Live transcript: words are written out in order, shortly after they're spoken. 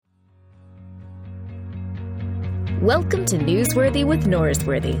Welcome to Newsworthy with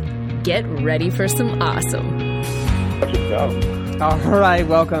Norsworthy. Get ready for some awesome. All right,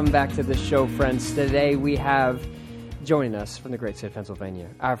 welcome back to the show, friends. Today we have joining us from the great state of Pennsylvania,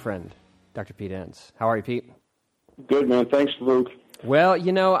 our friend, Dr. Pete Enns. How are you, Pete? Good, man. Thanks, Luke. Well,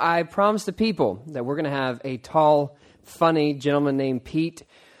 you know, I promised the people that we're going to have a tall, funny gentleman named Pete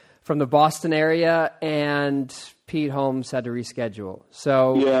from the Boston area, and Pete Holmes had to reschedule.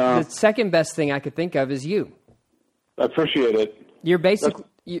 So The second best thing I could think of is you. I appreciate it. You're basically,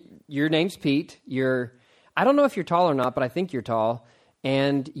 your name's Pete. I don't know if you're tall or not, but I think you're tall,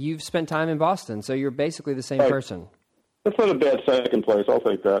 and you've spent time in Boston, so you're basically the same person. That's not a bad second place. I'll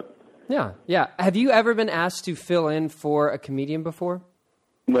take that. Yeah. Have you ever been asked to fill in for a comedian before?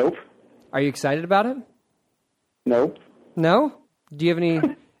 Nope. Are you excited about it? Nope. No? Do you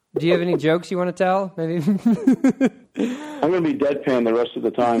have any jokes you want to tell? Maybe. I'm going to be deadpan the rest of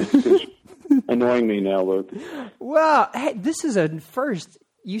the time. It's annoying me now, Luke. Well, hey, this is a first.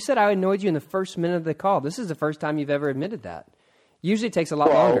 You said I annoyed you in the first minute of the call. This is the first time you've ever admitted that. Usually it takes a lot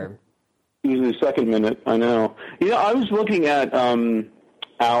longer. Usually the second minute, I know. You know, I was looking at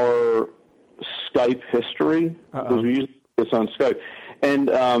our Skype history, because we usually do this on Skype. And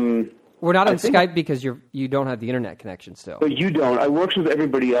we're not on Skype because you don't have the internet connection still. But you don't. I work with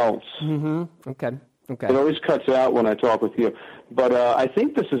everybody else. Mm-hmm. Okay. It always cuts out when I talk with you. But I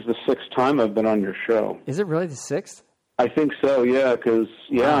think this is the sixth time I've been on your show. Is it really the sixth? I think so, yeah, because,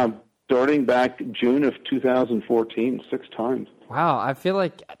 starting back June of 2014, 6 times. Wow, I feel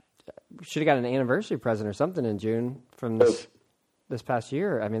like we should have got an anniversary present or something in June from this past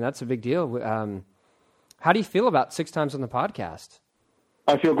year. I mean, that's a big deal. How do you feel about 6 times on the podcast?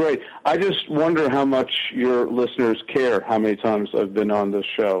 I feel great. I just wonder how much your listeners care how many times I've been on this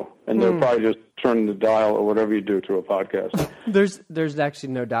show. And they're probably just turning the dial or whatever you do to a podcast. There's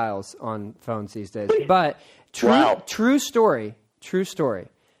actually no dials on phones these days. But true story.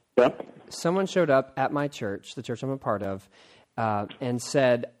 Yep. Someone showed up at my church, the church I'm a part of, and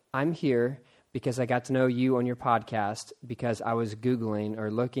said, I'm here because I got to know you on your podcast because I was Googling or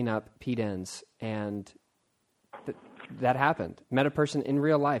looking up Pete Enns, and that happened. Met a person in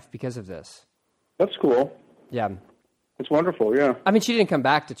real life because of this. That's cool. Yeah. It's wonderful, yeah. I mean, she didn't come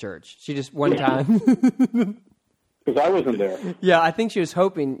back to church. She just one time. Because I wasn't there. Yeah, I think she was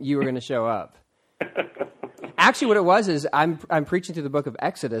hoping you were going to show up. Actually, what it was is I'm preaching through the book of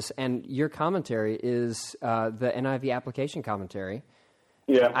Exodus, and your commentary is the NIV application commentary.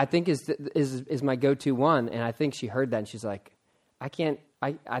 Yeah. I think is my go-to one, and I think she heard that, and she's like, I think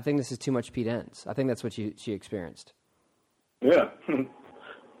this is too much Pete Enns. I think that's what she experienced. Yeah.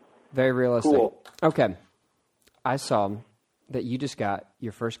 Very realistic. Cool. Okay. I saw that you just got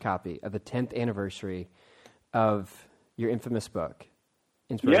your first copy of the 10th anniversary of your infamous book,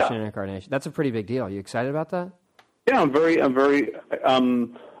 Inspiration and Incarnation. That's a pretty big deal. Are you excited about that? Yeah, I'm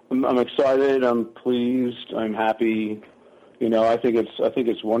excited. I'm pleased. I'm happy. You know, I think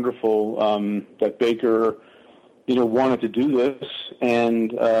it's wonderful that Baker, wanted to do this, and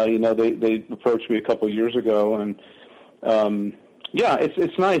they approached me a couple of years ago, and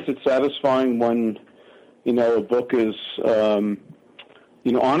it's nice. It's satisfying when a book is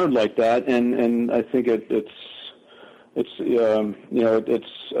honored like that, and I think it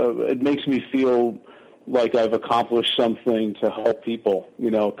makes me feel like I've accomplished something to help people,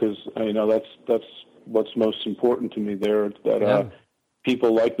 because that's what's most important to me there, that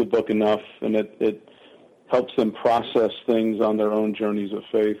people like the book enough, and it helps them process things on their own journeys of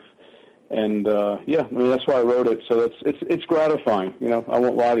faith. And that's why I wrote it. So it's gratifying. I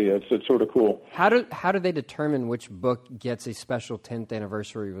won't lie to you. It's sort of cool. How do they determine which book gets a special 10th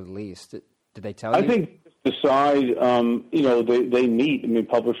anniversary release? Did they tell you? I think decide. They meet. I mean,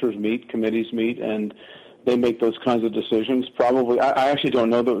 publishers meet, committees meet, and they make those kinds of decisions. Probably, I actually don't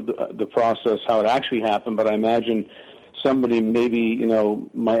know the process, how it actually happened, but I imagine somebody, maybe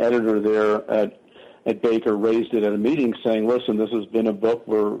my editor there at Baker, raised it at a meeting saying, listen, this has been a book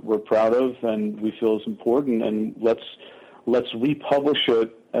we're proud of and we feel is important, and let's republish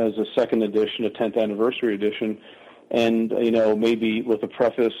it as a second edition, a 10th anniversary edition, and maybe with a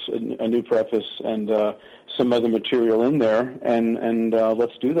preface, a new preface, and some other material in there, and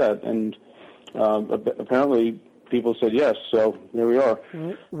let's do that. And apparently people said yes, so here we are.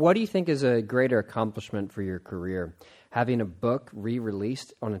 What do you think is a greater accomplishment for your career? Having a book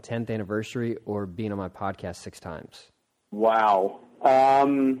re-released on a 10th anniversary, or being on my podcast 6 times? Wow.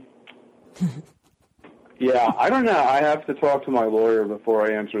 Yeah, I don't know. I have to talk to my lawyer before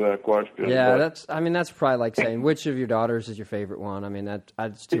I answer that question. Yeah, that's probably like saying, which of your daughters is your favorite one? I mean,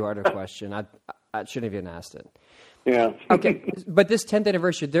 that's too hard a question. I shouldn't have even asked it. Yeah. Okay, but this 10th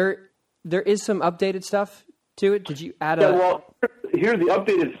anniversary, there is some updated stuff to it? Did you add Yeah, well, here the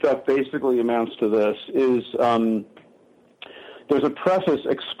updated stuff basically amounts to this, is there's a preface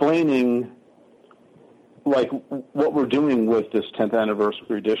explaining like what we're doing with this 10th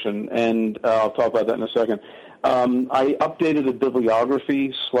anniversary edition, and I'll talk about that in a second. I updated the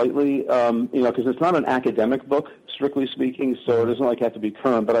bibliography slightly, because it's not an academic book, strictly speaking, so it doesn't like have to be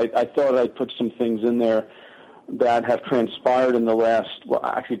current, but I thought I'd put some things in there that have transpired in the last,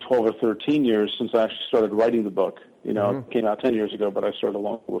 actually 12 or 13 years since I actually started writing the book. It came out 10 years ago, but I started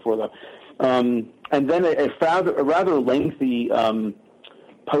long before that. And then a rather lengthy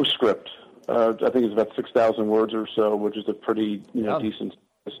postscript. I think it's about 6,000 words or so, which is a pretty decent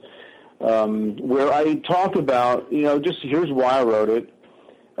size, where I talk about, just here's why I wrote it,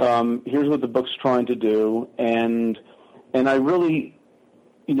 here's what the book's trying to do, and I really,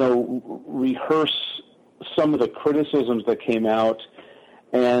 rehearse some of the criticisms that came out,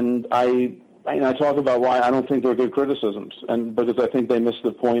 and I talk about why I don't think they're good criticisms, and because I think they miss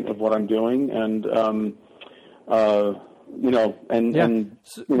the point of what I'm doing, and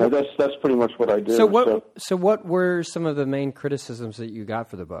that's pretty much what I do. So what were some of the main criticisms that you got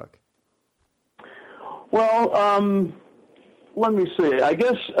for the book? Well, let me see. I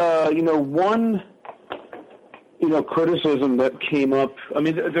guess one criticism that came up. I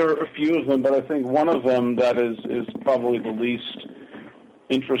mean, there are a few of them, but I think one of them that is probably the least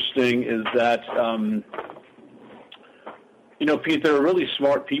interesting is that Pete, there are really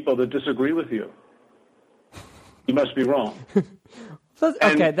smart people that disagree with you. You must be wrong. That's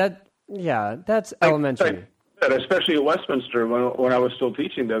elementary. Especially at Westminster, when I was still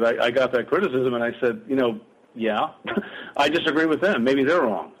teaching there, I got that criticism, and I said, I disagree with them. Maybe they're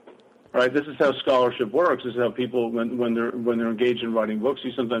wrong, right? This is how scholarship works. This is how people, when they're engaged in writing books,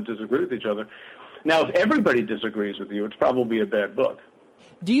 you sometimes disagree with each other. Now, if everybody disagrees with you, it's probably a bad book.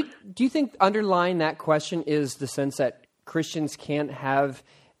 Do you think underlying that question is the sense that Christians can't have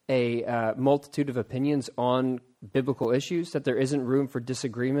a multitude of opinions on biblical issues, that there isn't room for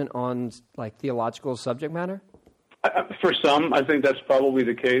disagreement on like theological subject matter? For some, I think that's probably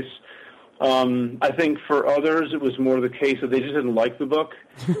the case. I think for others, it was more the case that they just didn't like the book,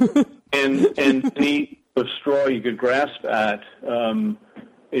 and any straw you could grasp at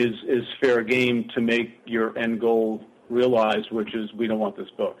is fair game to make your end goal realized, which is we don't want this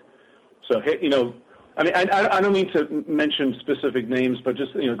book. So I mean, I don't mean to mention specific names, but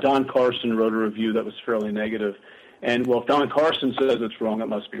just Don Carson wrote a review that was fairly negative. And, well, if Don Carson says it's wrong, it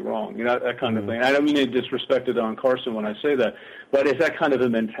must be wrong, that kind of thing. I don't mean to disrespect to Don Carson when I say that, but it's that kind of a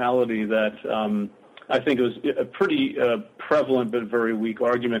mentality that I think it was a pretty prevalent but very weak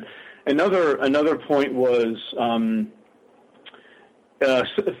argument. Another point was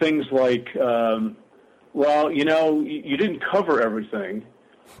things like, you didn't cover everything,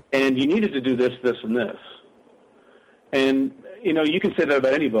 and you needed to do this, this, and this. And you can say that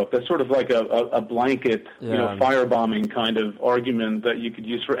about any book. That's sort of like a blanket, firebombing kind of argument that you could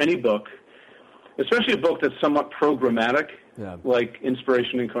use for any book, especially a book that's somewhat programmatic, like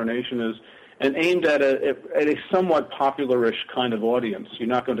Inspiration Incarnation is, and aimed at a somewhat popularish kind of audience. You're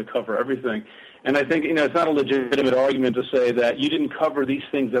not going to cover everything. And I think, it's not a legitimate argument to say that you didn't cover these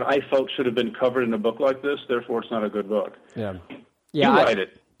things that I felt should have been covered in a book like this, therefore it's not a good book. Yeah. You write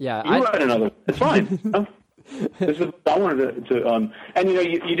it. Yeah. You write another one. It's fine. This is what I wanted to and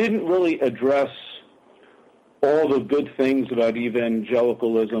you didn't really address all the good things about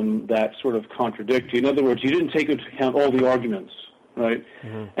evangelicalism that sort of contradict you. In other words, you didn't take into account all the arguments, right?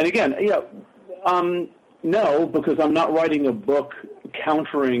 Mm-hmm. And again, no, because I'm not writing a book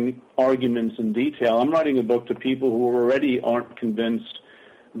countering arguments in detail. I'm writing a book to people who already aren't convinced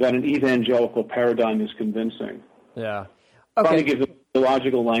that an evangelical paradigm is convincing. Yeah. Okay. Trying to give them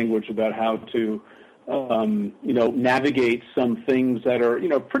logical language about how to navigate some things that are,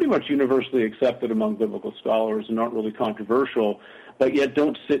 pretty much universally accepted among biblical scholars and aren't really controversial, but yet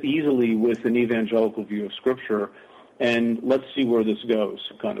don't sit easily with an evangelical view of Scripture. And let's see where this goes,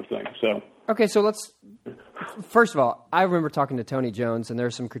 kind of thing. So. Okay, so first of all, I remember talking to Tony Jones, and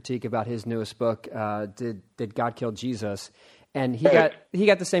there's some critique about his newest book, Did God Kill Jesus? And he got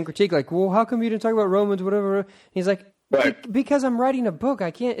the same critique, like, well, how come you didn't talk about Romans, whatever? And he's like, right. Because I'm writing a book,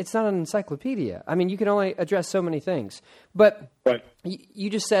 I can't. It's not an encyclopedia. I mean, you can only address so many things. But you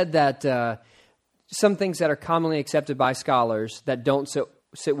just said that some things that are commonly accepted by scholars that don't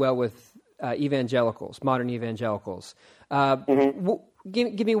sit well with evangelicals, modern evangelicals.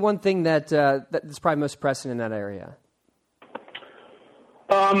 Give me one thing that's probably most pressing in that area.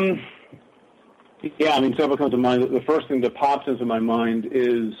 Several come to mind. The first thing that pops into my mind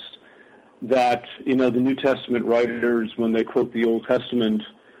is that, the New Testament writers, when they quote the Old Testament,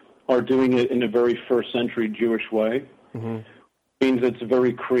 are doing it in a very first century Jewish way. Mm-hmm. It means it's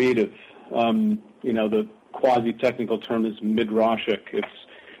very creative. The quasi-technical term is midrashic.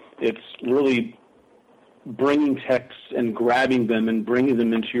 It's really bringing texts and grabbing them and bringing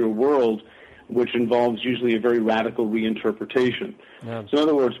them into your world, which involves usually a very radical reinterpretation. Yeah. So in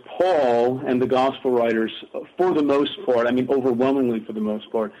other words, Paul and the gospel writers, for the most part, overwhelmingly for the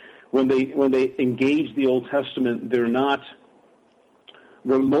most part, when they engage the Old Testament, they're not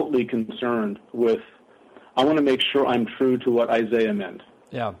remotely concerned with, I want to make sure I'm true to what Isaiah meant.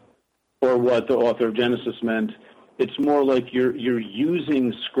 Yeah. Or what the author of Genesis meant. It's more like you're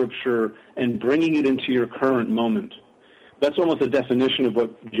using Scripture and bringing it into your current moment. That's almost the definition of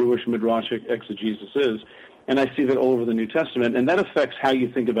what Jewish midrashic exegesis is, and I see that all over the New Testament, and that affects how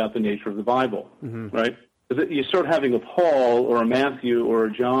you think about the nature of the Bible, mm-hmm. right? Because you start having a Paul or a Matthew or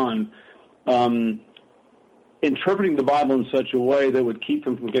a John interpreting the Bible in such a way that would keep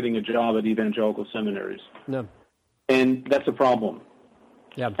them from getting a job at evangelical seminaries. No. And that's a problem.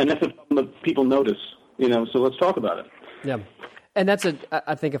 Yeah. And that's a problem that people notice, so let's talk about it. Yeah. And that's,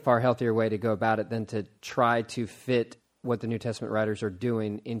 I think, a far healthier way to go about it than to try to fit what the New Testament writers are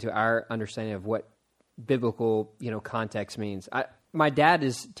doing into our understanding of what biblical, context means. My dad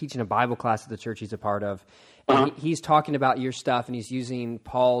is teaching a Bible class at the church he's a part of, and he's talking about your stuff, and he's using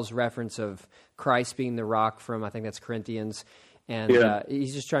Paul's reference of Christ being the rock from, I think that's Corinthians, and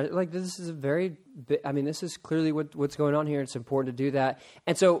he's just trying, this is this is clearly what's going on here. It's important to do that.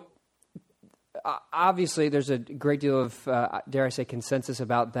 And so, obviously, there's a great deal of, dare I say, consensus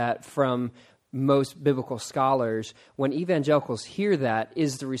about that from most biblical scholars. When evangelicals hear that,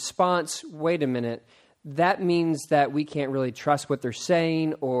 is the response, wait a minute, that means that we can't really trust what they're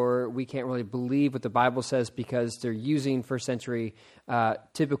saying, or we can't really believe what the Bible says because they're using first century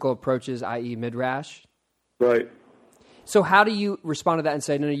typical approaches, i.e. midrash? Right. So how do you respond to that and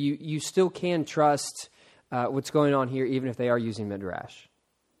say, no, you still can trust what's going on here, even if they are using midrash?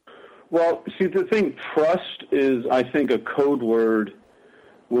 Well, see, the thing, trust is, I think, a code word,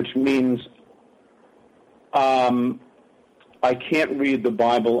 which means I can't read the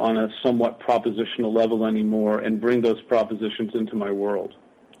Bible on a somewhat propositional level anymore and bring those propositions into my world.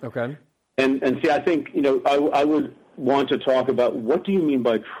 Okay. And see, I think, I would want to talk about what do you mean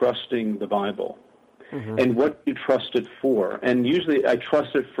by trusting the Bible? Mm-hmm. And what do you trust it for? And usually I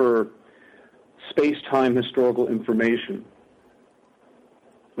trust it for space-time historical information.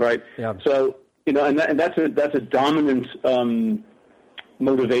 Right? Yeah. So, and that's a dominant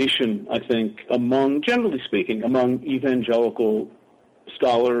motivation, I think, generally speaking, among evangelical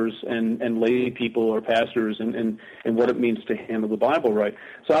scholars and lay people or pastors and what it means to handle the Bible right.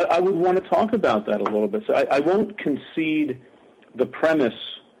 So I would want to talk about that a little bit. So I won't concede the premise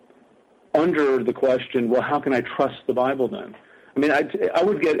under the question, well, how can I trust the Bible then? I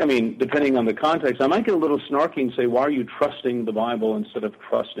would get, depending on the context, I might get a little snarky and say, why are you trusting the Bible instead of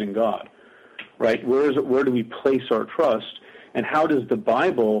trusting God? Right? Where do we place our trust? And how does the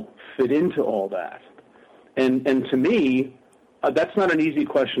Bible fit into all that? And to me, that's not an easy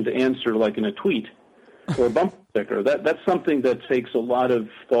question to answer like in a tweet or a bumper sticker. That's something that takes a lot of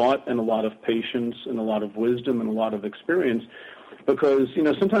thought and a lot of patience and a lot of wisdom and a lot of experience because,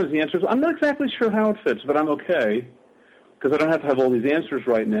 sometimes the answer is, I'm not exactly sure how it fits, but I'm okay because I don't have to have all these answers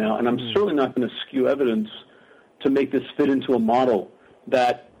right now, and I'm certainly not going to skew evidence to make this fit into a model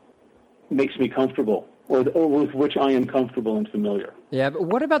that makes me comfortable or with which I am comfortable and familiar. Yeah, but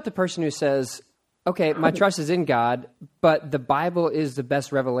what about the person who says, okay, my trust is in God, but the Bible is the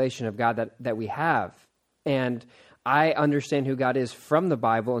best revelation of God that we have, and I understand who God is from the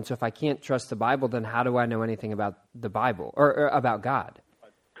Bible, and so if I can't trust the Bible, then how do I know anything about the Bible or about God?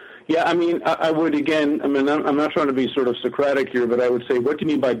 Yeah, I would, again, I'm not trying to be sort of Socratic here, but I would say, what do you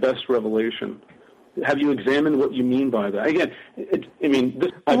mean by best revelation? Have you examined what you mean by that? Again,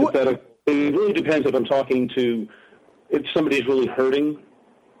 this hypothetical, it really depends if somebody's really hurting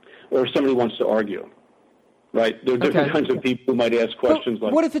or if somebody wants to argue, right? There are different kinds of people who might ask questions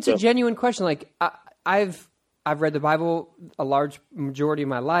like that. What if it's a genuine question? Like, I've read the Bible a large majority of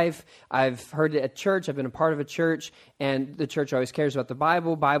my life. I've heard it at church. I've been a part of a church, and the church always cares about the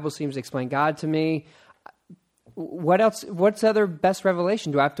Bible. Bible seems to explain God to me. What else? What's the other best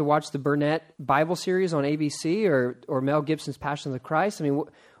revelation? Do I have to watch the Burnett Bible series on ABC or Mel Gibson's Passion of the Christ?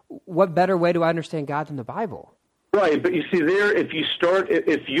 What better way do I understand God than the Bible? Right, but you see there, if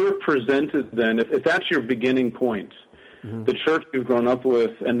you're presented then, if that's your beginning point, mm-hmm. the church you've grown up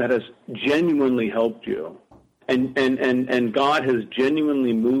with, and that has genuinely helped you, and God has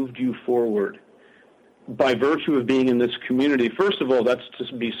genuinely moved you forward by virtue of being in this community, first of all, that's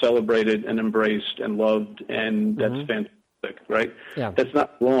to be celebrated and embraced and loved, and that's fantastic. right? Yeah. That's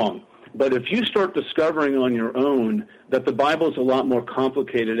not wrong. But if you start discovering on your own that the Bible is a lot more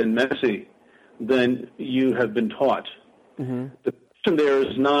complicated and messy than you have been taught, the question there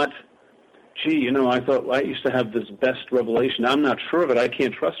is not, gee, I thought I used to have this best revelation. I'm not sure of it. I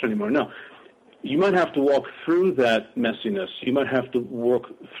can't trust it anymore. No. You might have to walk through that messiness. You might have to work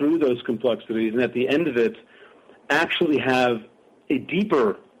through those complexities, and at the end of it, actually have a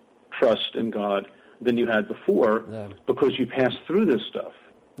deeper trust in God than you had before because you passed through this stuff,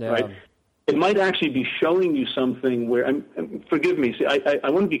 right? It might actually be showing you something where, forgive me, see, I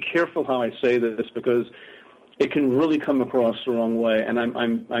want to be careful how I say this because it can really come across the wrong way, and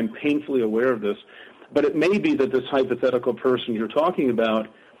I'm painfully aware of this. But it may be that this hypothetical person you're talking about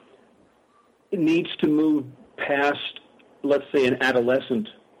needs to move past, let's say, an adolescent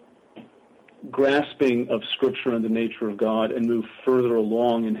grasping of Scripture and the nature of God and move further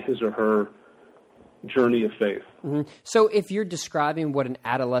along in his or her journey of faith. So if you're describing what an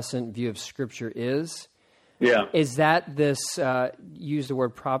adolescent view of Scripture is that this, use the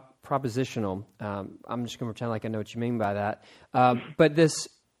word propositional, I'm just going to pretend like I know what you mean by that, but this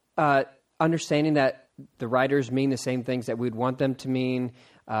understanding that the writers mean the same things that we'd want them to mean,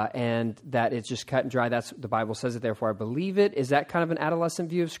 and that it's just cut and dry, that's the Bible says it, therefore I believe it. Is that kind of an adolescent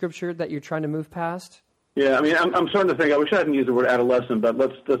view of Scripture that you're trying to move past? Yeah, I mean, I'm starting to think, I wish I hadn't used the word adolescent, but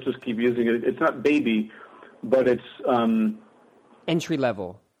let's just keep using it. It's not baby, but it's... entry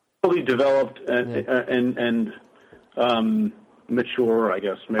level. Fully developed and mature, I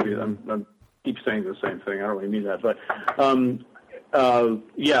guess. Maybe I keep saying the same thing. I don't really mean that. But,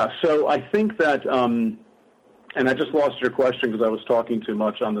 so I think that... and I just lost your question because I was talking too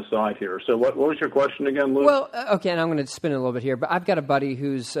much on the side here. So what was your question again, Luke? Well, okay, and I'm going to spin it a little bit here, but I've got a buddy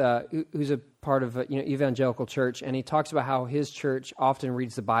who's a part of evangelical church, and he talks about how his church often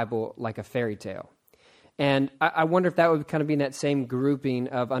reads the Bible like a fairy tale. And I wonder if that would kind of be in that same grouping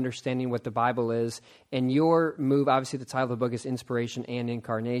of understanding what the Bible is. And your move, obviously the title of the book is Inspiration and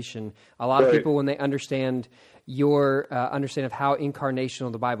Incarnation. A lot of people, when they understand your understanding of how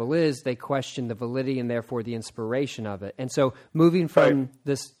incarnational the Bible is, they question the validity and therefore the inspiration of it. And so moving from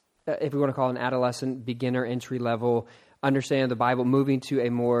this, if we want to call it an adolescent, beginner, entry level understanding of the Bible, moving to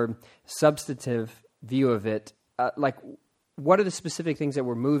a more substantive view of it, what are the specific things that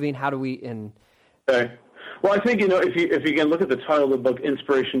we're moving? How do we... Okay. Well, I think, if you can look at the title of the book,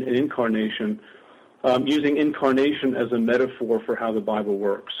 Inspiration and Incarnation, using incarnation as a metaphor for how the Bible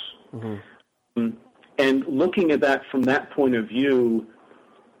works. And looking at that from that point of view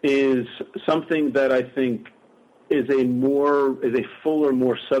is something that I think is a fuller,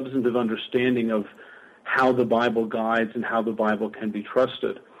 more substantive understanding of how the Bible guides and how the Bible can be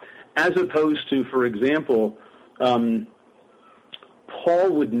trusted. As opposed to, for example,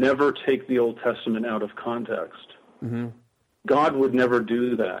 Paul would never take the Old Testament out of context. God would never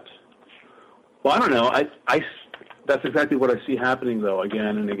do that. Well, I don't know. That's exactly what I see happening, though,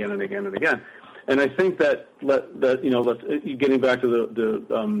 again and again and again and again. And I think that getting back to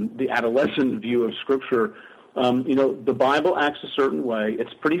the adolescent view of Scripture, the Bible acts a certain way.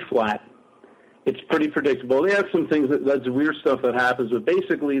 It's pretty flat. It's pretty predictable. They have some things that's weird stuff that happens, but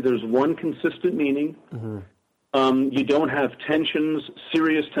basically there's one consistent meaning. You don't have tensions,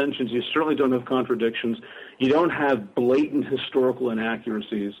 serious tensions. You certainly don't have contradictions. You don't have blatant historical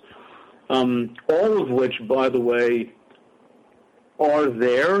inaccuracies, all of which, by the way, are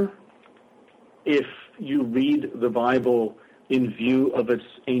there if you read the Bible in view of its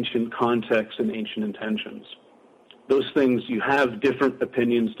ancient context and ancient intentions. Those things, you have different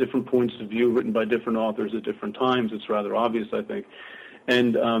opinions, different points of view written by different authors at different times. It's rather obvious, I think.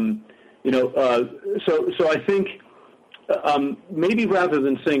 And so I think maybe rather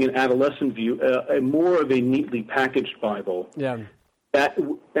than saying an adolescent view, more of a neatly packaged Bible. That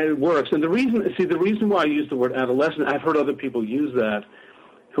it works. And the reason why I use the word adolescent, I've heard other people use that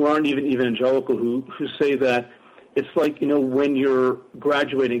who aren't even evangelical, who say that it's like, when you're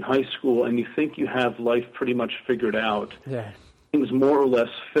graduating high school and you think you have life pretty much figured out, things more or less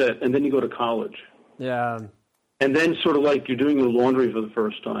fit, and then you go to college. And then sort of like you're doing your laundry for the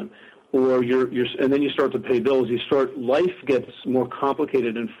first time, or and then you start to pay bills. Life gets more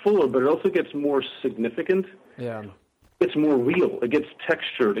complicated and fuller, but it also gets more significant. It's more real. It gets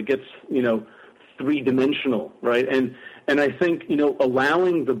textured. It gets, three-dimensional, right? And I think,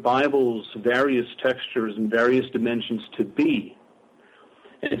 allowing the Bible's various textures and various dimensions to be,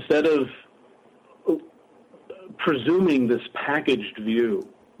 instead of presuming this packaged view,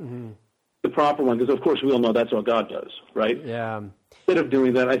 the proper one, because of course we all know that's what God does, right? Instead of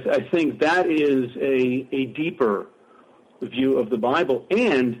doing that, I think that is a deeper view of the Bible,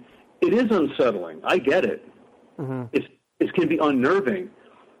 and it is unsettling. I get it. it can be unnerving.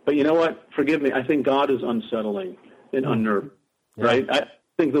 But you know what? Forgive me. I think God is unsettling and unnerving, right? I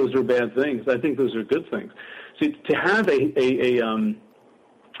think those are bad things. I think those are good things. See, to have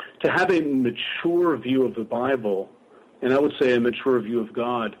a mature view of the Bible, and I would say a mature view of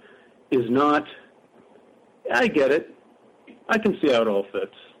God, is not, I get it. I can see how it all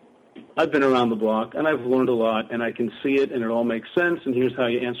fits. I've been around the block, and I've learned a lot, and I can see it, and it all makes sense, and here's how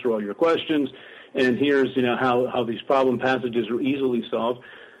you answer all your questions, and here's, how these problem passages are easily solved.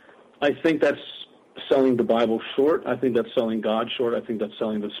 I think that's selling the Bible short. I think that's selling God short. I think that's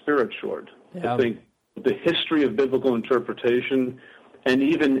selling the Spirit short. Yeah. I think the history of biblical interpretation, and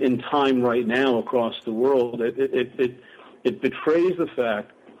even in time right now across the world, it betrays the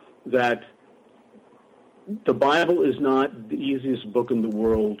fact that the Bible is not the easiest book in the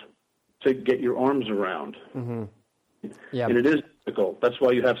world to get your arms around. Mm-hmm. Yeah. And it is difficult. That's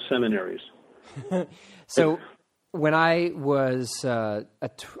why you have seminaries. So when I was, I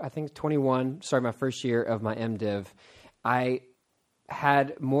think 21, started my first year of my MDiv, I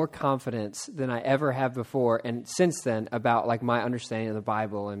had more confidence than I ever have before, and since then, about like my understanding of the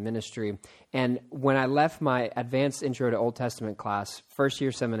Bible and ministry. And when I left my advanced intro to Old Testament class, first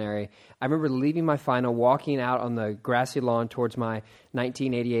year seminary, I remember leaving my final, walking out on the grassy lawn towards my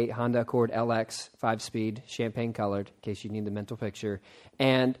 1988 Honda Accord LX 5-speed, champagne colored, in case you need the mental picture.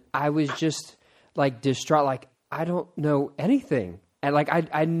 And I was just like distraught, like I don't know anything. And like I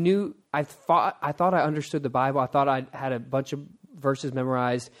thought I understood the Bible. I thought I had a bunch of verses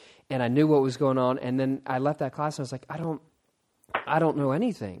memorized, and I knew what was going on. And then I left that class, and I was like, I don't know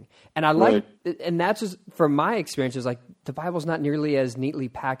anything. And I like, and that's just from my experiences. Like the Bible's not nearly as neatly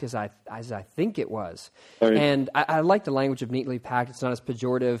packed as I think it was. Right. And I like the language of neatly packed. It's not as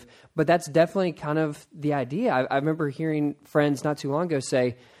pejorative, but that's definitely kind of the idea. I remember hearing friends not too long ago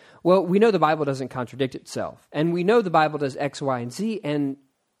say, "Well, we know the Bible doesn't contradict itself, and we know the Bible does X, Y, and Z." And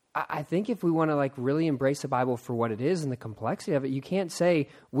I think if we want to like really embrace the Bible for what it is and the complexity of it, you can't say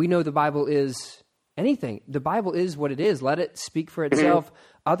we know the Bible is anything. The Bible is what it is. Let it speak for itself.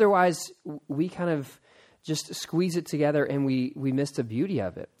 Otherwise, we kind of just squeeze it together and we miss the beauty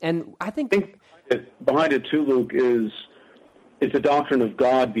of it. And I think behind it too, Luke, is it's a doctrine of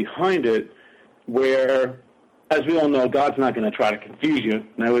God behind it, where, as we all know, God's not going to try to confuse you,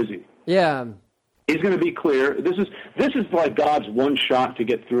 now is he? Yeah. He's going to be clear. This is like God's one shot to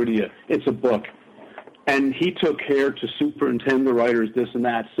get through to you. It's a book. And he took care to superintend the writers, this and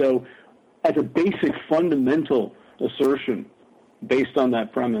that. So as a basic fundamental assertion based on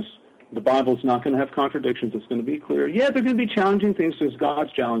that premise, the Bible's not going to have contradictions. It's going to be clear. Yeah, there are going to be challenging things because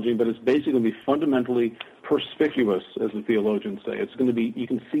God's challenging, but it's basically going to be fundamentally perspicuous, as the theologians say. It's going to be, you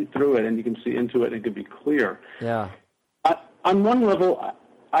can see through it and you can see into it and it can be clear. Yeah. On one level,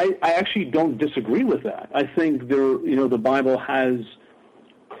 I actually don't disagree with that. I think the Bible has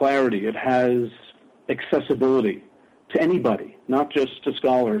clarity. It has accessibility to anybody, not just to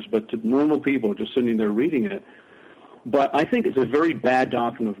scholars, but to normal people just sitting there reading it. But I think it's a very bad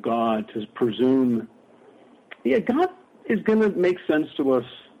doctrine of God to presume, God is going to make sense to us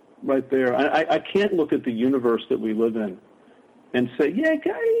right there. I can't look at the universe that we live in and say,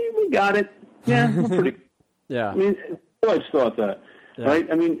 we got it. Yeah, we're pretty. Yeah. I mean, I've always thought that. Yeah. Right?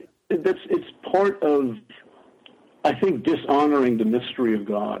 I mean, it's part of, I think, dishonoring the mystery of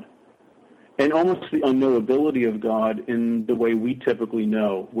God and almost the unknowability of God in the way we typically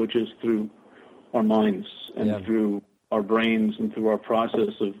know, which is through our minds and through our brains and through our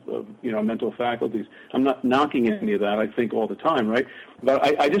process of mental faculties. I'm not knocking any of that. I think all the time, right? But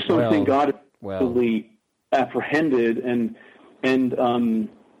I just don't think God is fully apprehended, and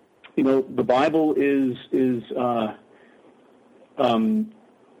the Bible is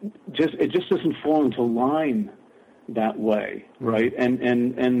it just doesn't fall into line that way, right?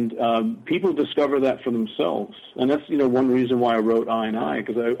 And people discover that for themselves, and that's one reason why I wrote I and I,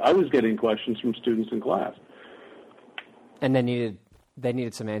 because I was getting questions from students in class, and they needed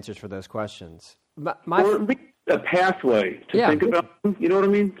some answers for those questions. Or a pathway to think about. You know what I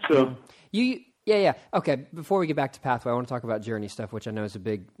mean? So Yeah. Okay, before we get back to Pathway, I want to talk about journey stuff, which I know is a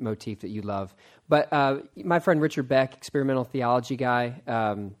big motif that you love. But my friend Richard Beck, experimental theology guy,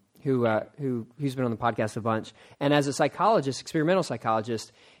 who's been on the podcast a bunch, and as a psychologist, experimental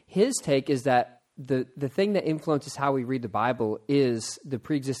psychologist, his take is that the thing that influences how we read the Bible is the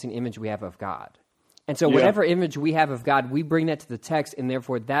pre-existing image we have of God. And so whatever image we have of God, we bring that to the text, and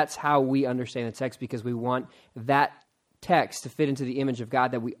therefore that's how we understand the text, because we want that text to fit into the image of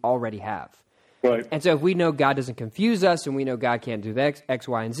God that we already have. Right. And so if we know God doesn't confuse us and we know God can't do X,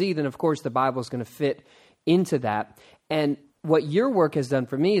 Y, and Z, then of course the Bible is going to fit into that. And what your work has done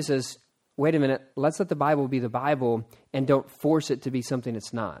for me is wait a minute, let's let the Bible be the Bible and don't force it to be something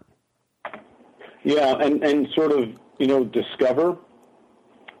it's not. Yeah, and sort of, discover.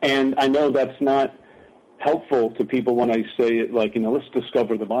 And I know that's not helpful to people when I say it like, let's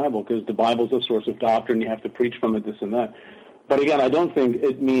discover the Bible, because the Bible's a source of doctrine. You have to preach from it, this and that. But again, I don't think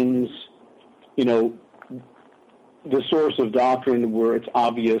it means, the source of doctrine where it's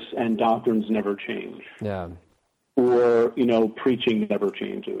obvious and doctrines never change. Yeah. Or, preaching never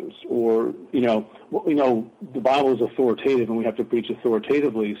changes. Or, the Bible is authoritative and we have to preach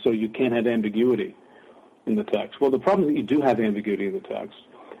authoritatively, so you can't have ambiguity in the text. Well, the problem is that you do have ambiguity in the text.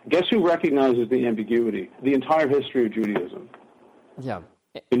 Guess who recognizes the ambiguity? The entire history of Judaism. Yeah.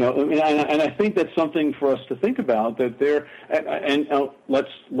 And I think that's something for us to think about, that there, and let's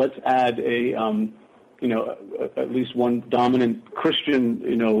add at least one dominant Christian,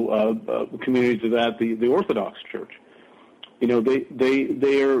 community to that, the Orthodox Church.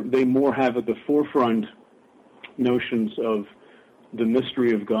 They more have at the forefront notions of the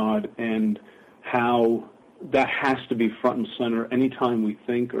mystery of God and how that has to be front and center anytime we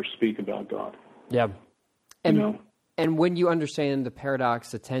think or speak about God. Yeah. And when you understand the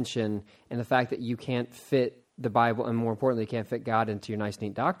paradox, the tension, and the fact that you can't fit the Bible, and more importantly, can't fit God into your nice,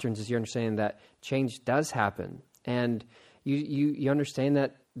 neat doctrines, is you understand that change does happen. And you understand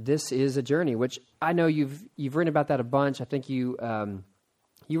that this is a journey, which I know you've written about that a bunch. I think you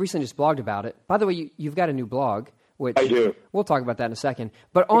recently just blogged about it. By the way, you've got a new blog, which I do. We'll talk about that in a second.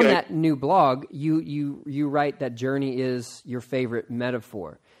 But on that new blog, you write that journey is your favorite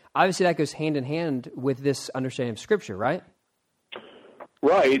metaphor. Obviously, that goes hand in hand with this understanding of Scripture, right?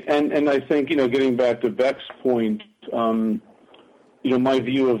 Right, and I think, getting back to Beck's point, my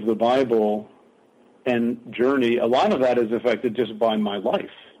view of the Bible and journey, a lot of that is affected just by my life,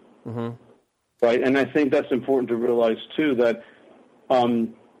 right? And I think that's important to realize, too, that,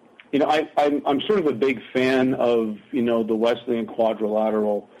 I'm sort of a big fan of, the Wesleyan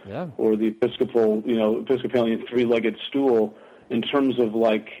quadrilateral or the Episcopalian three-legged stool in terms of,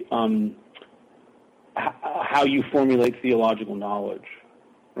 how you formulate theological knowledge.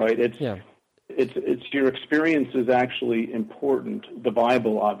 Right? It's your experience is actually important. The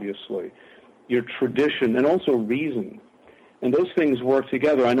Bible, obviously, your tradition, and also reason, and those things work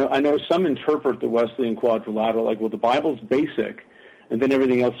together. I know some interpret the Wesleyan quadrilateral like, well, the Bible's basic, and then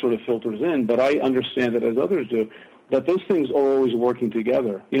everything else sort of filters in. But I understand that, as others do, that those things are always working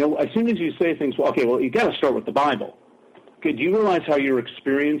together. As soon as you say things, well, you got to start with the Bible. Okay, do you realize how your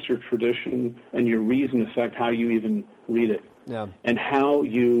experience, your tradition, and your reason affect how you even read it? Yeah. And how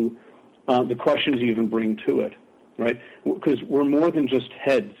you, the questions you even bring to it, right? Because we're more than just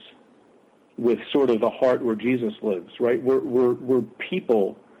heads with sort of the heart where Jesus lives, right? We're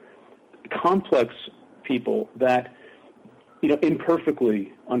people, complex people that,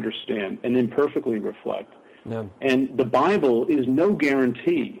 imperfectly understand and imperfectly reflect. Yeah. And the Bible is no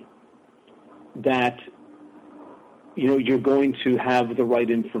guarantee that, you're going to have the right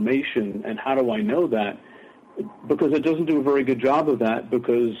information. And how do I know that? Because it doesn't do a very good job of that,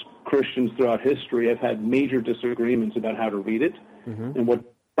 because Christians throughout history have had major disagreements about how to read it and what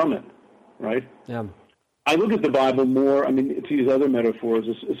from it, right? Yeah. I look at the Bible more, to use other metaphors,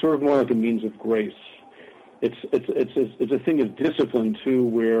 it's sort of more like a means of grace. It's a thing of discipline, too,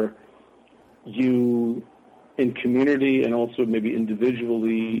 where you, in community and also maybe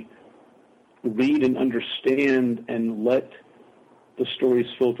individually, read and understand and let the stories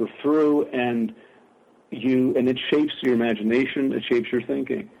filter through, and it shapes your imagination, it shapes your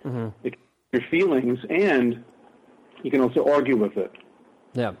thinking, your feelings, and you can also argue with it.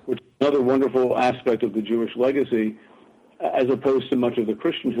 Yeah. Which is another wonderful aspect of the Jewish legacy, as opposed to much of the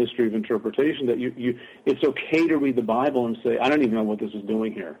Christian history of interpretation, that it's okay to read the Bible and say, I don't even know what this is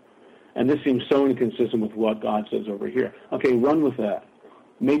doing here. And this seems so inconsistent with what God says over here. Okay, run with that.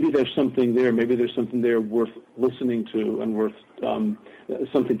 Maybe there's something there. Maybe there's something there worth listening to and worth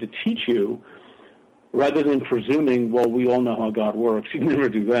something to teach you, rather than presuming, well, we all know how God works. You never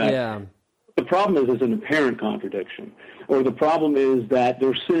do that. Yeah. The problem is there's an apparent contradiction. Or the problem is that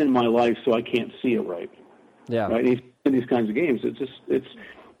there's sin in my life, so I can't see it right. Yeah. Right? In these kinds of games, it's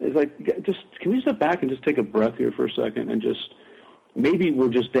like, can we step back and just take a breath here for a second and just, maybe we're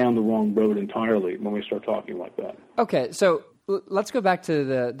just down the wrong road entirely when we start talking like that. Okay, so let's go back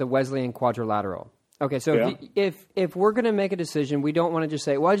to the Wesleyan quadrilateral. Okay, so if we're going to make a decision, we don't want to just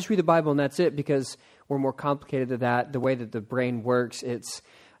say, well, I just read the Bible and that's it, because we're more complicated than that. The way that the brain works, it's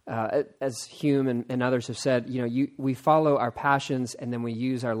as Hume and others have said, we follow our passions and then we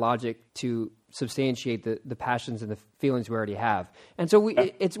use our logic to substantiate the passions and the feelings we already have. And so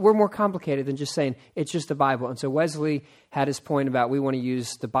we're more complicated than just saying it's just the Bible. And so Wesley had his point about we want to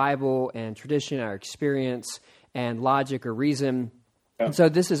use the Bible and tradition, our experience, and logic or reason. Yeah. And so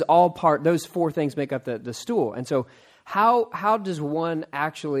this is all those four things make up the stool. And so how does one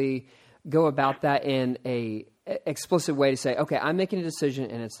actually go about that in a explicit way to say, okay, I'm making a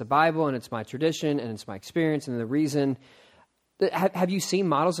decision and it's the Bible and it's my tradition and it's my experience and the reason? Have you seen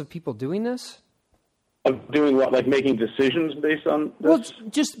models of people doing this? Of doing what, like making decisions based on this? Well,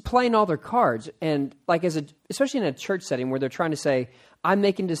 just playing all their cards, and like especially in a church setting where they're trying to say, I'm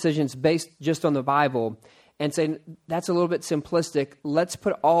making decisions based just on the Bible, and saying that's a little bit simplistic. Let's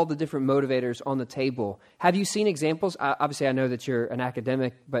put all the different motivators on the table. Have you seen examples? Obviously, I know that you're an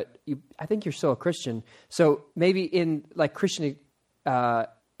academic, but I think you're still a Christian. So maybe in like Christian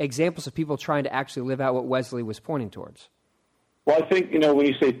examples of people trying to actually live out what Wesley was pointing towards. Well, I think, when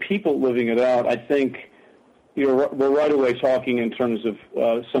you say people living it out, I think we're right away talking in terms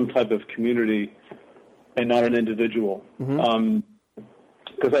of some type of community and not an individual. Mm-hmm.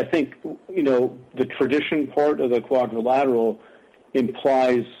 Because I think, the tradition part of the quadrilateral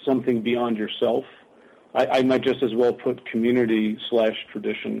implies something beyond yourself. I might just as well put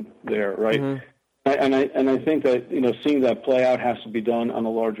community/tradition there, right? Mm-hmm. And I think that, seeing that play out has to be done on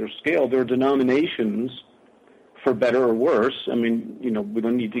a larger scale. There are denominations, for better or worse, I mean, we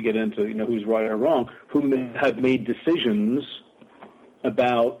don't need to get into, who's right or wrong, who have made decisions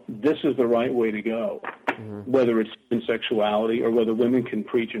about this is the right way to go, mm-hmm. whether it's in sexuality or whether women can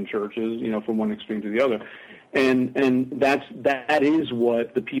preach in churches, from one extreme to the other. And that is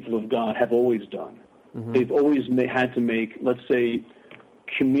what the people of God have always done. Mm-hmm. They've always had to make, let's say,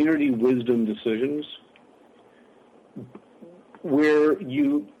 community wisdom decisions where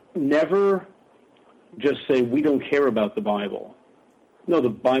you never just say, we don't care about the Bible. No, the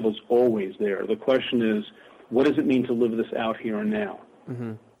Bible's always there. The question is, what does it mean to live this out here and now?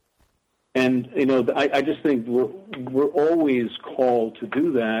 Mm-hmm. And, I just think we're always called to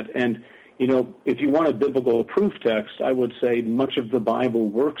do that. And, if you want a biblical proof text, I would say much of the Bible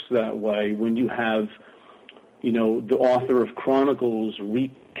works that way when you have, the author of Chronicles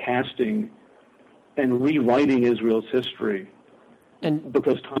recasting and rewriting Israel's history. And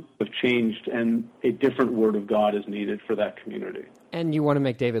because times have changed and a different word of God is needed for that community. And you want to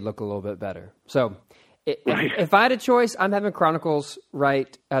make David look a little bit better. So if I had a choice, I'm having Chronicles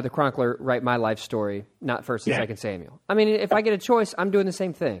the chronicler write my life story, not 1st and 2nd Samuel. I mean, if I get a choice, I'm doing the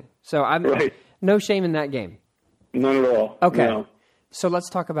same thing. So I'm no shame in that game. None at all. Okay. No. So let's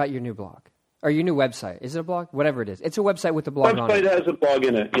talk about your new blog. Or your new website. Is it a blog? Whatever it is. It's a website with a blog on it. Website has a blog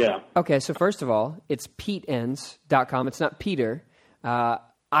in it, yeah. Okay, so first of all, it's PeteEnns.com. It's not Peter. I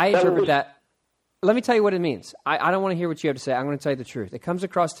interpret that. Let me tell you what it means. I don't want to hear what you have to say. I'm going to tell you the truth. It comes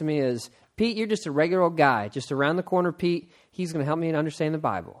across to me as, Pete, you're just a regular old guy, just around the corner, Pete. He's going to help me understand the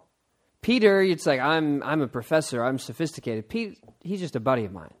Bible. Peter, it's like, I'm a professor. I'm sophisticated. Pete, he's just a buddy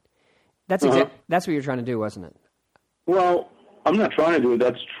of mine. That's that's what you're trying to do, wasn't it? Well, I'm not trying to do it.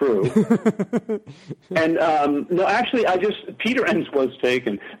 That's true. And no, actually, Peter Enns was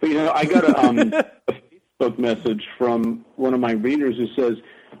taken. But, I got a Facebook message from one of my readers who says,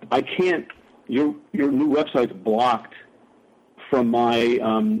 I can't, your new website's blocked from my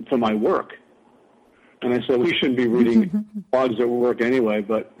work. And I said, we shouldn't be reading blogs at work anyway,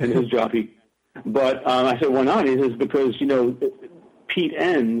 but in his job I said, why not? He says, because, Pete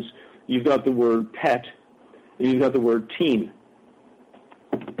Enns, you've got the word pet, and you've got the word teen.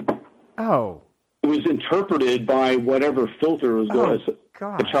 Oh. It was interpreted by whatever filter was going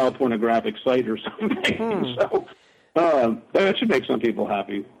a child pornographic site or something. So that should make some people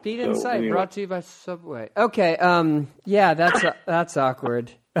happy. Pete Insight, anyway. Brought to you by Subway. Okay, yeah, that's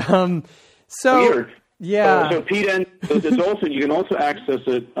awkward. So weird. Yeah. So Pete Enns, you can also access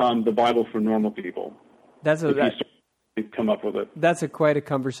it the Bible for Normal People. You come up with it. That's quite a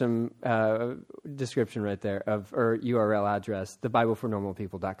cumbersome description right there or URL address,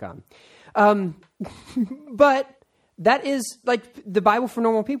 thebiblefornormalpeople.com. But that is like the Bible for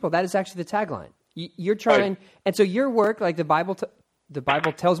normal people. That is actually the tagline. You're trying, and so your work, like the Bible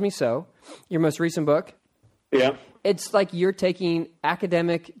tells me so. Your most recent book, it's like you're taking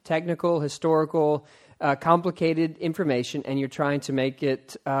academic, technical, historical, complicated information, and you're trying to make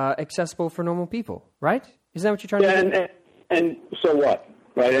it accessible for normal people. Right? Isn't that what you're trying to do? And so what?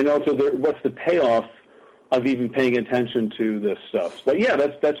 Right? And also, what's the payoff of even paying attention to this stuff? But yeah,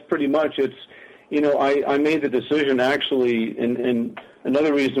 that's pretty much it's. I made the decision actually, and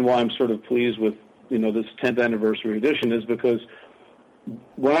another reason why I'm sort of pleased with this 10th anniversary edition is because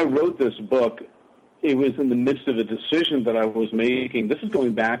when I wrote this book, it was in the midst of a decision that I was making. This is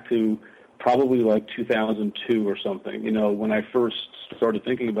going back to probably like 2002 or something, when I first started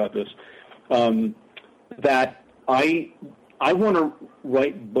thinking about this, that I want to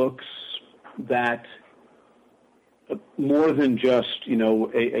write books that more than just,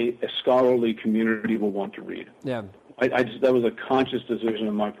 a scholarly community will want to read. Yeah. That was a conscious decision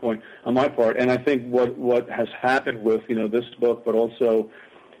on my part, and I think what has happened with this book, but also,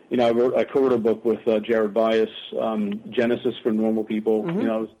 I co-wrote a book with Jared Bias, Genesis for Normal People,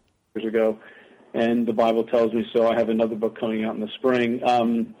 years ago, and the Bible tells me so. I have another book coming out in the spring.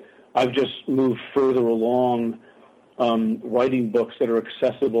 I've just moved further along, writing books that are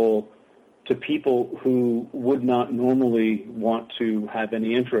accessible to people who would not normally want to have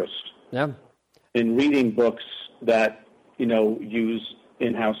any interest in reading books that, use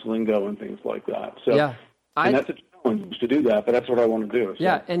in-house lingo and things like that. So, and that's a challenge to do that, but that's what I want to do. So.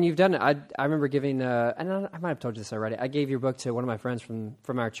 Yeah, and you've done it. I remember giving, and I might have told you this already, I gave your book to one of my friends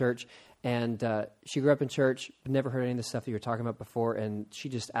from our church, and she grew up in church, never heard any of the stuff that you were talking about before, and she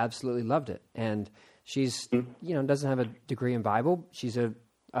just absolutely loved it. And she's, doesn't have a degree in Bible. She's a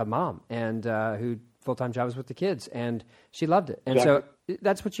mom, and who full-time job is with the kids, and she loved it. And so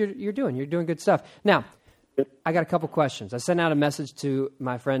that's what you're doing. You're doing good stuff. Now, I got a couple questions. I sent out a message to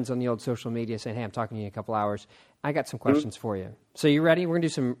my friends on the old social media saying, hey, I'm talking to you in a couple hours. I got some questions for you. So you ready? We're going to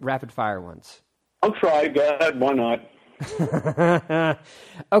do some rapid-fire ones. I'll try. Go ahead. Why not?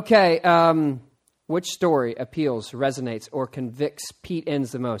 Okay. Which story appeals, resonates, or convicts Pete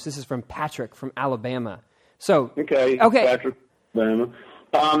Enns the most? This is from Patrick from Alabama. So Okay. Patrick, Alabama.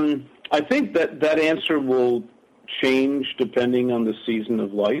 I think that answer will change depending on the season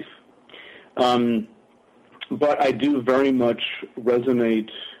of life. But I do very much resonate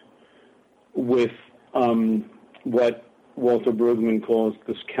with what Walter Brueggemann calls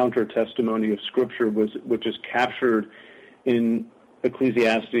this counter-testimony of Scripture, which is captured in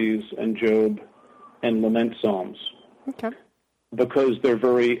Ecclesiastes and Job and Lament Psalms. Okay. Because they're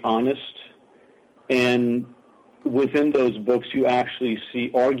very honest, and within those books you actually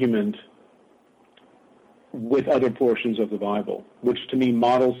see argument with other portions of the Bible, which to me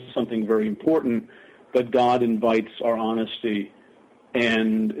models something very important, that God invites our honesty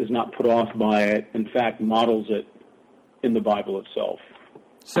and is not put off by it. In fact, models it in the Bible itself.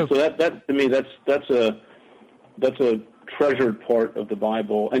 So that to me, that's a treasured part of the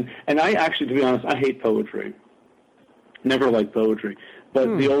Bible. And I actually, to be honest, I hate poetry. Never liked poetry.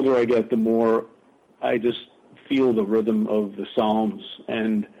 But the older I get, the more I just feel the rhythm of the Psalms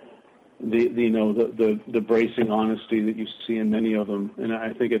and the bracing honesty that you see in many of them, and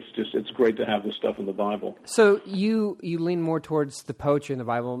I think it's great to have this stuff in the Bible. So you lean more towards the poetry in the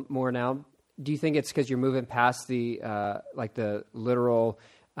Bible more now. Do you think it's because you're moving past the the literal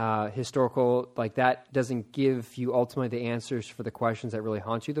historical, like that doesn't give you ultimately the answers for the questions that really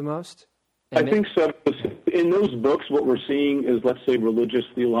haunt you the most? I think so. In those books, what we're seeing is, let's say, religious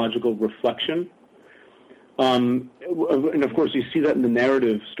theological reflection. And of course, you see that in the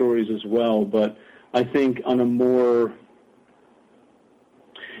narrative stories as well. But I think on a more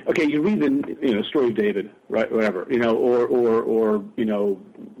you read the story of David, right? Whatever, or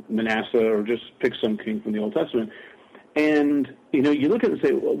Manasseh, or just pick some king from the Old Testament, and you look at it and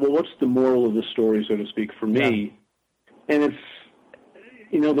say, well, what's the moral of the story, so to speak, for me? Yeah. And it's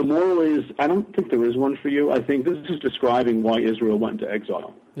the moral is, I don't think there is one for you. I think this is describing why Israel went into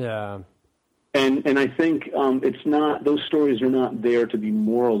exile. Yeah. And I think it's not; those stories are not there to be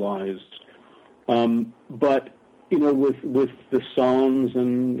moralized. But with the Psalms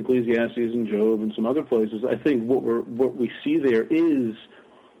and Ecclesiastes and Job and some other places, I think what we see there is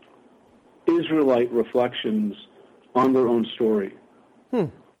Israelite reflections on their own story.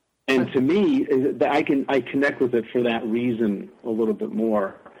 And to me, I connect with it for that reason a little bit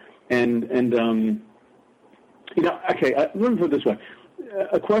more. And let me put it this way.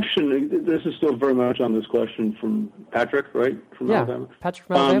 A question, this is still very much on this question from Patrick, right? From Alabama? Patrick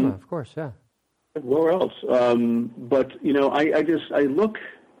from Alabama, of course, yeah. Where else? But, I look...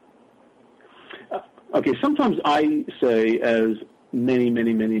 sometimes I say, as many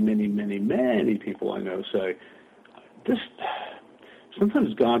people I know say,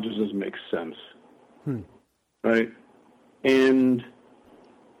 sometimes God just doesn't make sense, right? And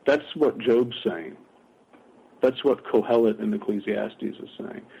that's what Job's saying. That's what Kohelet in Ecclesiastes is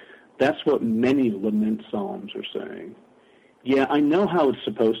saying. That's what many lament psalms are saying. Yeah, I know how it's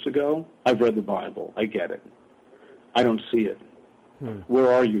supposed to go. I've read the Bible. I get it. I don't see it.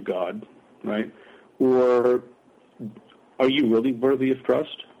 Where are you, God? Right? Or are you really worthy of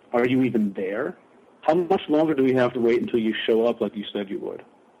trust? Are you even there? how much longer do we have to wait until you show up like you said you would,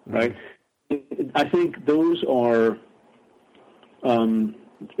 right? I think those are,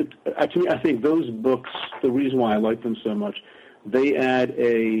 actually, I think those books, the reason why I like them so much, they add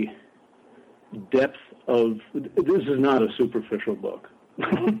a depth of, this is not a superficial book.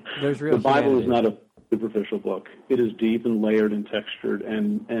 There's real the Bible humanity. is not a superficial book. It is deep and layered and textured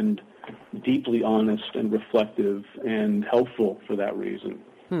and deeply honest and reflective and helpful for that reason.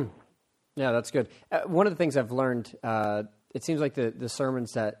 Yeah, that's good. One of the things I've learned, it seems like the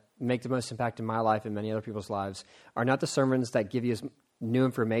sermons that make the most impact in my life and many other people's lives are not the sermons that give you new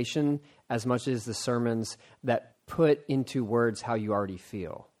information as much as the sermons that put into words how you already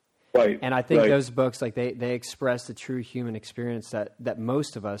feel. Right. And I think those books, like they express the true human experience that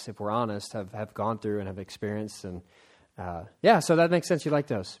most of us, if we're honest, have gone through and have experienced. And so that makes sense. You like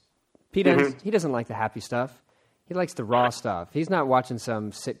those. Pete Enns, he doesn't like the happy stuff. He likes the raw stuff. He's not watching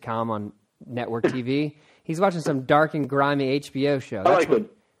some sitcom on network TV. He's watching some dark and grimy HBO show. I like it.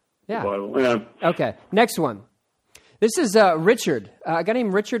 Yeah. Bible. Yeah. Okay. Next one. This is Richard. A guy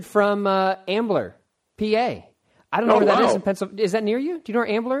named Richard from Ambler, PA. I don't know where that is in Pennsylvania. Is that near you? Do you know where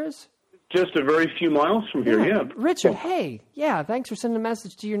Ambler is? Just a very few miles from here, yeah. Richard, hey, thanks for sending a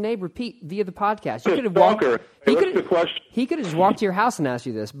message to your neighbor Pete via the podcast. You could have walked. Hey, what's the question? He could have just walked to your house and asked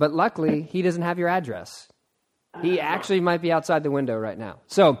you this, but luckily he doesn't have your address. He actually might be outside the window right now.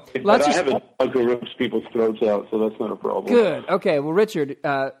 So let's just. I have a dog who rips people's throats out, so that's not a problem. Good. Okay. Well, Richard,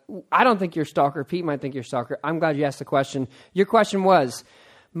 I don't think you're a stalker. Pete might think you're a stalker. I'm glad you asked the question. Your question was,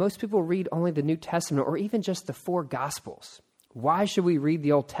 most people read only the New Testament or even just the 4 Gospels. Why should we read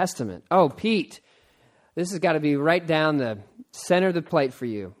the Old Testament? Oh, Pete, this has got to be right down the center of the plate for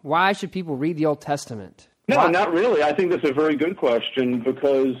you. Why should people read the Old Testament? No, not really. I think that's a very good question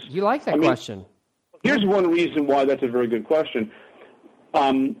because... You like that question. Here's one reason why that's a very good question.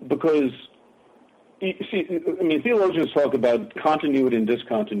 Because, you see, theologians talk about continuity and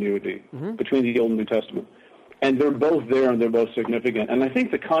discontinuity between the Old and New Testament. And they're both there and they're both significant. And I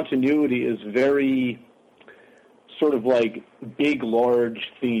think the continuity is very sort of like big, large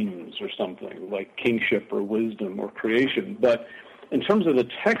themes or something, like kingship or wisdom or creation. But in terms of the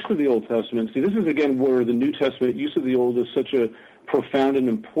text of the Old Testament, see, this is, again, where the New Testament use of the Old is such a profound and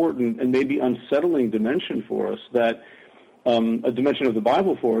important and maybe unsettling dimension for us, that a dimension of the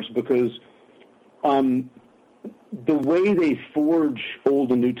Bible for us, because the way they forge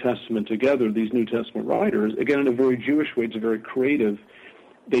Old and New Testament together, these New Testament writers, again, in a very Jewish way, it's very creative.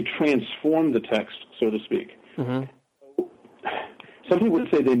 They transform the text, so to speak. Some people would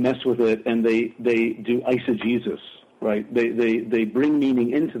say they mess with it and they do eisegesis, right? They bring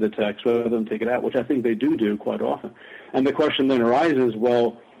meaning into the text rather than take it out, which I think they do quite often. And the question then arises,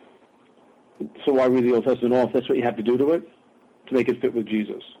 well, so why read the Old Testament all if that's what you have to do to it, to make it fit with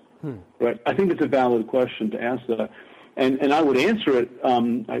Jesus? Right? I think it's a valid question to ask that. And I would answer it,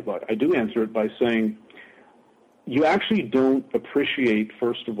 I do answer it by saying, you actually don't appreciate,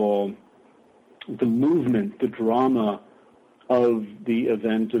 first of all, the movement, the drama of the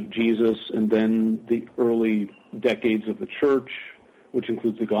event of Jesus and then the early decades of the church, which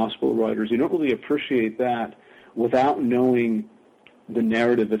includes the gospel writers. You don't really appreciate that without knowing the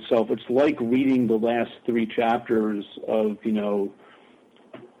narrative itself. It's like reading the last 3 chapters of,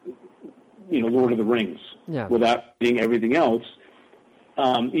 Lord of the Rings without reading everything else,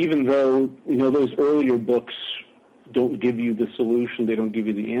 even though, those earlier books don't give you the solution, they don't give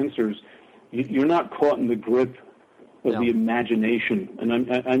you the answers, you're not caught in the grip of the imagination.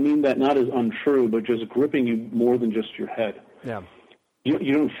 And I mean that not as untrue, but just gripping you more than just your head. Yeah.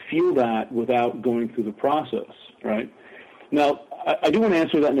 You don't feel that without going through the process, right? Now, I do want to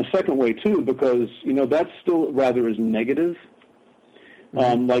answer that in a second way, too, because, that still rather is negative.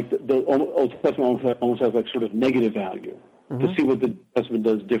 Like the Old Testament almost has like sort of negative value to see what the Testament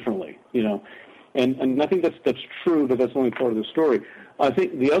does differently, And I think that's true, but that's only part of the story. I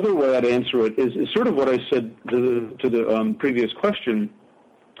think the other way I'd answer it is sort of what I said to the previous question.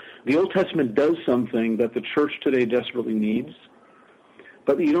 The Old Testament does something that the church today desperately needs,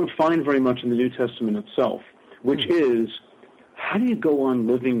 but you don't find very much in the New Testament itself, which is, how do you go on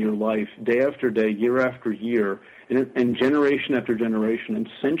living your life day after day, year after year, and generation after generation, and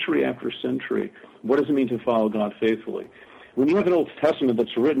century after century? What does it mean to follow God faithfully? When you have an Old Testament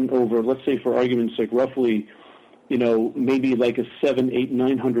that's written over, let's say for argument's sake, roughly, maybe like a 700, 800,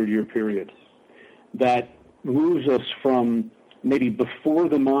 900 year period, that moves us from maybe before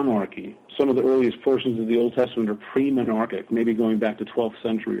the monarchy. Some of the earliest portions of the Old Testament are pre-monarchic, maybe going back to 12th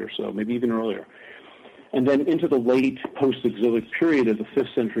century or so, maybe even earlier. And then into the late post-exilic period of the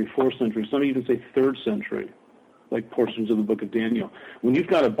 5th century, 4th century, some even say 3rd century. like portions of the book of Daniel. When you've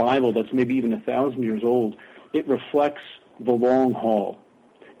got a Bible that's maybe even 1,000 years old, it reflects the long haul.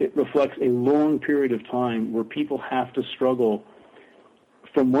 It reflects a long period of time where people have to struggle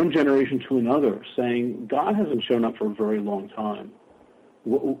from one generation to another, saying, God hasn't shown up for a very long time.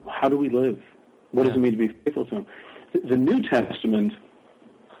 How do we live? What does it mean to be faithful to him? The New Testament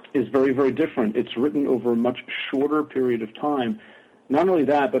is very, very different. It's written over a much shorter period of time. Not only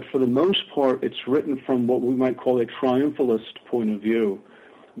that, but for the most part, it's written from what we might call a triumphalist point of view,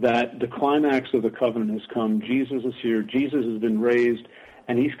 that the climax of the covenant has come. Jesus is here. Jesus has been raised,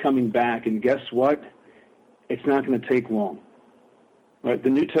 and he's coming back. And guess what? It's not going to take long. Right?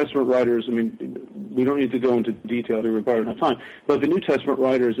 The New Testament writers, I mean, we don't need to go into detail, we require enough time, but the New Testament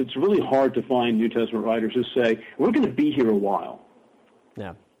writers, it's really hard to find New Testament writers who say, we're going to be here a while.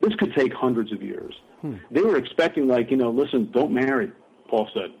 Yeah. This could take hundreds of years. They were expecting, like, listen, don't marry, Paul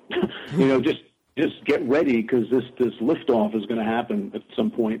said. Just get ready, because this liftoff is going to happen at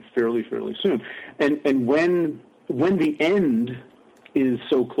some point fairly soon. And when the end is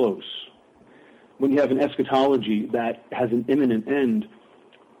so close, when you have an eschatology that has an imminent end,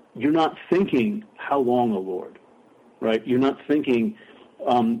 you're not thinking, how long, O Lord, right? You're not thinking,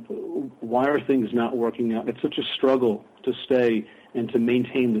 why are things not working out? It's such a struggle to stay and to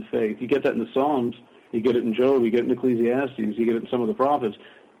maintain the faith. You get that in the Psalms, you get it in Job, you get it in Ecclesiastes, you get it in some of the prophets.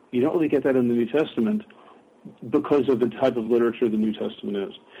 You don't really get that in the New Testament because of the type of literature the New Testament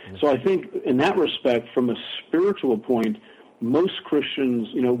is. So I think in that respect, from a spiritual point, most Christians,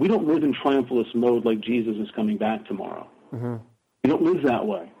 we don't live in triumphalist mode like Jesus is coming back tomorrow. Mm-hmm. We don't live that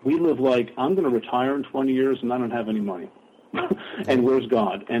way. We live like, I'm going to retire in 20 years and I don't have any money. And where's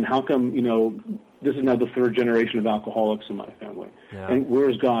God? And how come, this is now the third generation of alcoholics in my family. Yeah. And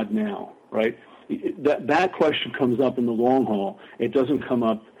where's God now, right? That question comes up in the long haul. It doesn't come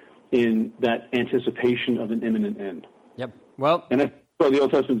up in that anticipation of an imminent end. Yep. Well, and so the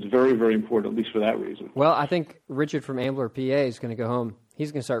Old Testament is very, very important, at least for that reason. Well, I think Richard from Ambler, PA, is going to go home.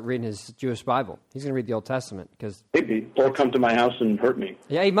 He's going to start reading his Jewish Bible. He's going to read the Old Testament. Maybe. Or come to my house and hurt me.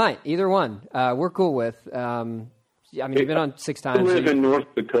 Yeah, he might. Either one. We're cool with. You've been on 6 times. I live in North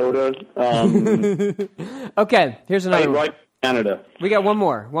Dakota. Okay, here's another one. Right, Canada. We got one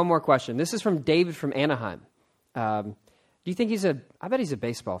more question. This is from David from Anaheim. Do you think I bet he's a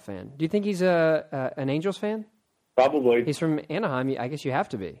baseball fan. Do you think he's an Angels fan? Probably. He's from Anaheim. I guess you have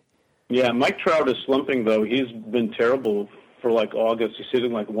to be. Yeah, Mike Trout is slumping, though. He's been terrible for August. He's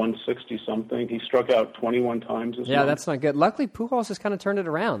hitting 160-something. He struck out 21 times this month. That's not good. Luckily, Pujols has kind of turned it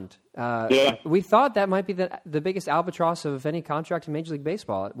around. Yeah. We thought that might be the biggest albatross of any contract in Major League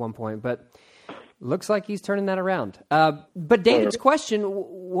Baseball at one point, but looks like he's turning that around. But David's question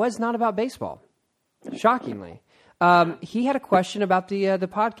was not about baseball, shockingly. He had a question about the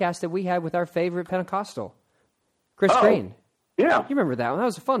podcast that we had with our favorite Pentecostal, Chris Green. Yeah. You remember that one? That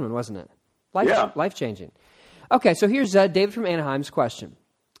was a fun one, wasn't it? Life-changing. Okay, so here's David from Anaheim's question.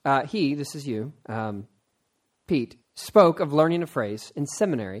 This is you, Pete, spoke of learning a phrase in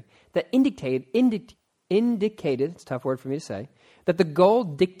seminary that indicated, it's a tough word for me to say, that the goal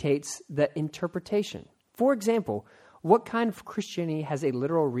dictates the interpretation. For example, what kind of Christianity has a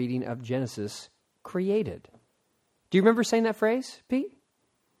literal reading of Genesis created? Do you remember saying that phrase, Pete?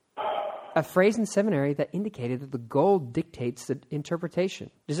 A phrase in seminary that indicated that the goal dictates the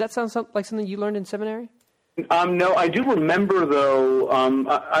interpretation. Does that sound like something you learned in seminary? No, I do remember, though. I'm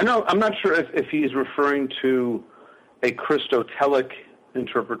not sure if he's referring to a Christotelic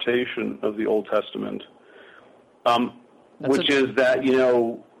interpretation of the Old Testament, which is that,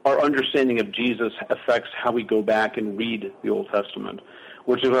 our understanding of Jesus affects how we go back and read the Old Testament,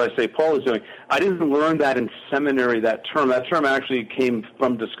 which is what I say Paul is doing. I didn't learn that in seminary, that term. That term actually came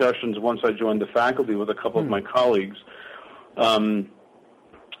from discussions once I joined the faculty with a couple of my colleagues.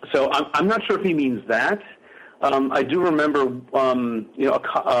 So I'm not sure if he means that. I do remember,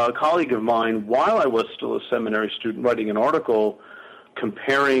 a colleague of mine, while I was still a seminary student, writing an article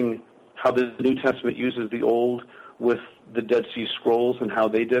comparing how the New Testament uses the Old with the Dead Sea Scrolls and how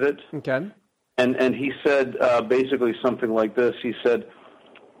they did it. Okay. And he said basically something like this. He said,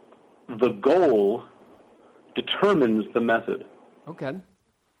 the goal determines the method. Okay.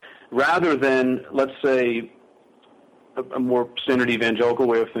 Rather than, let's say, a more standard evangelical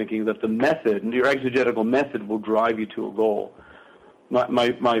way of thinking that the method, your exegetical method, will drive you to a goal.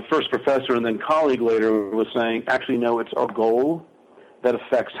 My first professor and then colleague later was saying, actually, no, it's our goal that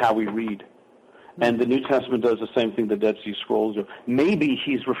affects how we read. And the New Testament does the same thing the Dead Sea Scrolls do. Maybe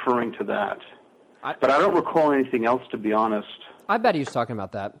he's referring to that. But I don't recall anything else, to be honest. I bet he was talking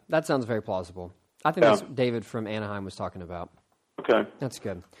about that. That sounds very plausible. I think that's what David from Anaheim was talking about. Okay. That's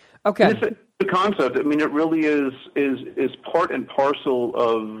good. Okay. the concept. I mean, it really is part and parcel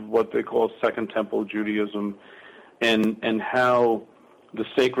of what they call Second Temple Judaism, and how the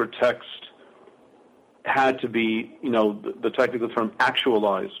sacred text had to be, the technical term,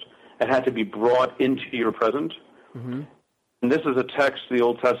 actualized. It had to be brought into your present. Mm-hmm. And this is a text, the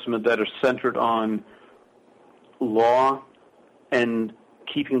Old Testament, that is centered on law and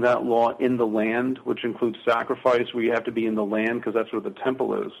keeping that law in the land, which includes sacrifice, where you have to be in the land because that's where the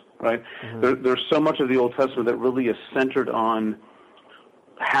temple is, right? Mm-hmm. There's so much of the Old Testament that really is centered on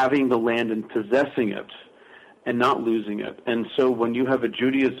having the land and possessing it and not losing it. And so when you have a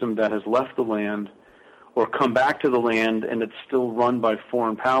Judaism that has left the land or come back to the land and it's still run by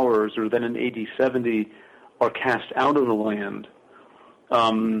foreign powers, or then in AD 70 are cast out of the land,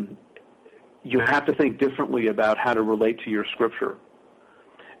 you have to think differently about how to relate to your scripture.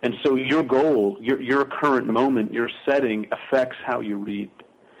 And so your goal, your current moment, your setting affects how you read.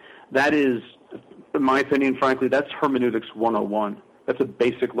 That is, in my opinion, frankly, that's hermeneutics 101. That's a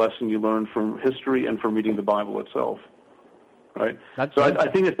basic lesson you learn from history and from reading the Bible itself. Right? So I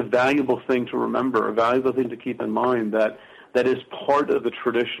think it's a valuable thing to remember, a valuable thing to keep in mind, that is part of the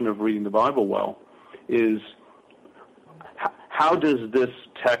tradition of reading the Bible well, is how does this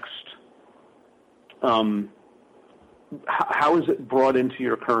text, how is it brought into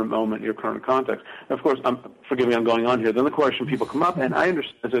your current moment, your current context? And of course, forgive me, I'm going on here. Then the question people come up, and I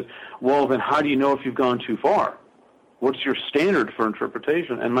understand, is, well, then how do you know if you've gone too far? What's your standard for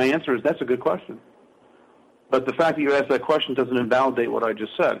interpretation? And my answer is, that's a good question. But the fact that you asked that question doesn't invalidate what I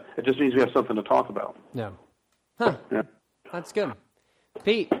just said. It just means we have something to talk about. Yeah. Huh. Yeah. That's good.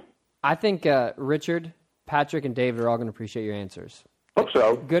 Pete, I think Richard, Patrick, and David are all going to appreciate your answers. Hope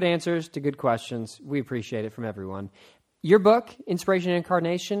so. Good answers to good questions. We appreciate it from everyone. Your book, Inspiration and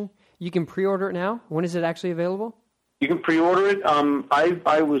Incarnation, you can pre-order it now. When is it actually available? You can pre-order it.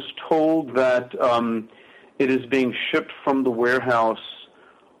 I was told that it is being shipped from the warehouse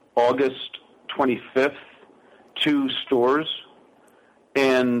August 25th to stores,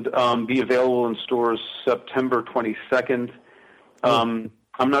 and be available in stores September 22nd. I'm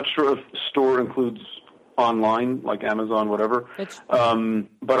not sure if store includes online, like Amazon, whatever.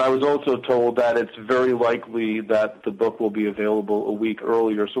 But I was also told that it's very likely that the book will be available a week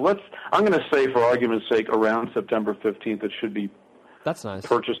earlier. So I'm going to say, for argument's sake, around September 15th, it should be That's nice.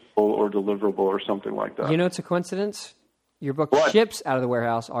 purchasable or deliverable or something like that. You know, it's a coincidence. Your book ships out of the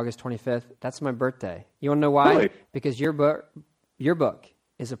warehouse August 25th. That's my birthday. You want to know why? Really? Because your book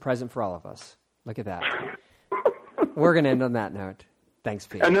is a present for all of us. Look at that. We're going to end on that note. Thanks,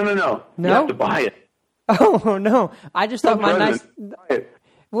 Pete. No. No? You have to buy it. Oh, no. I just thought my nice... Buy it.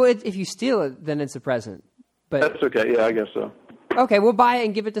 Well, if you steal it, then it's a present. But That's okay. Yeah, I guess so. Okay, we'll buy it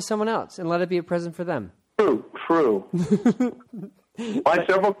and give it to someone else and let it be a present for them. True. Buy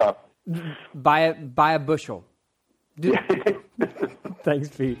several copies. Buy a bushel. Thanks,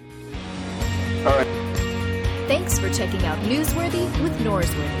 Pete. All right. Thanks for checking out Newsworthy with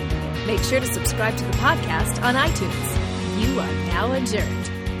Norsworthy. Make sure to subscribe to the podcast on iTunes. You are now adjourned.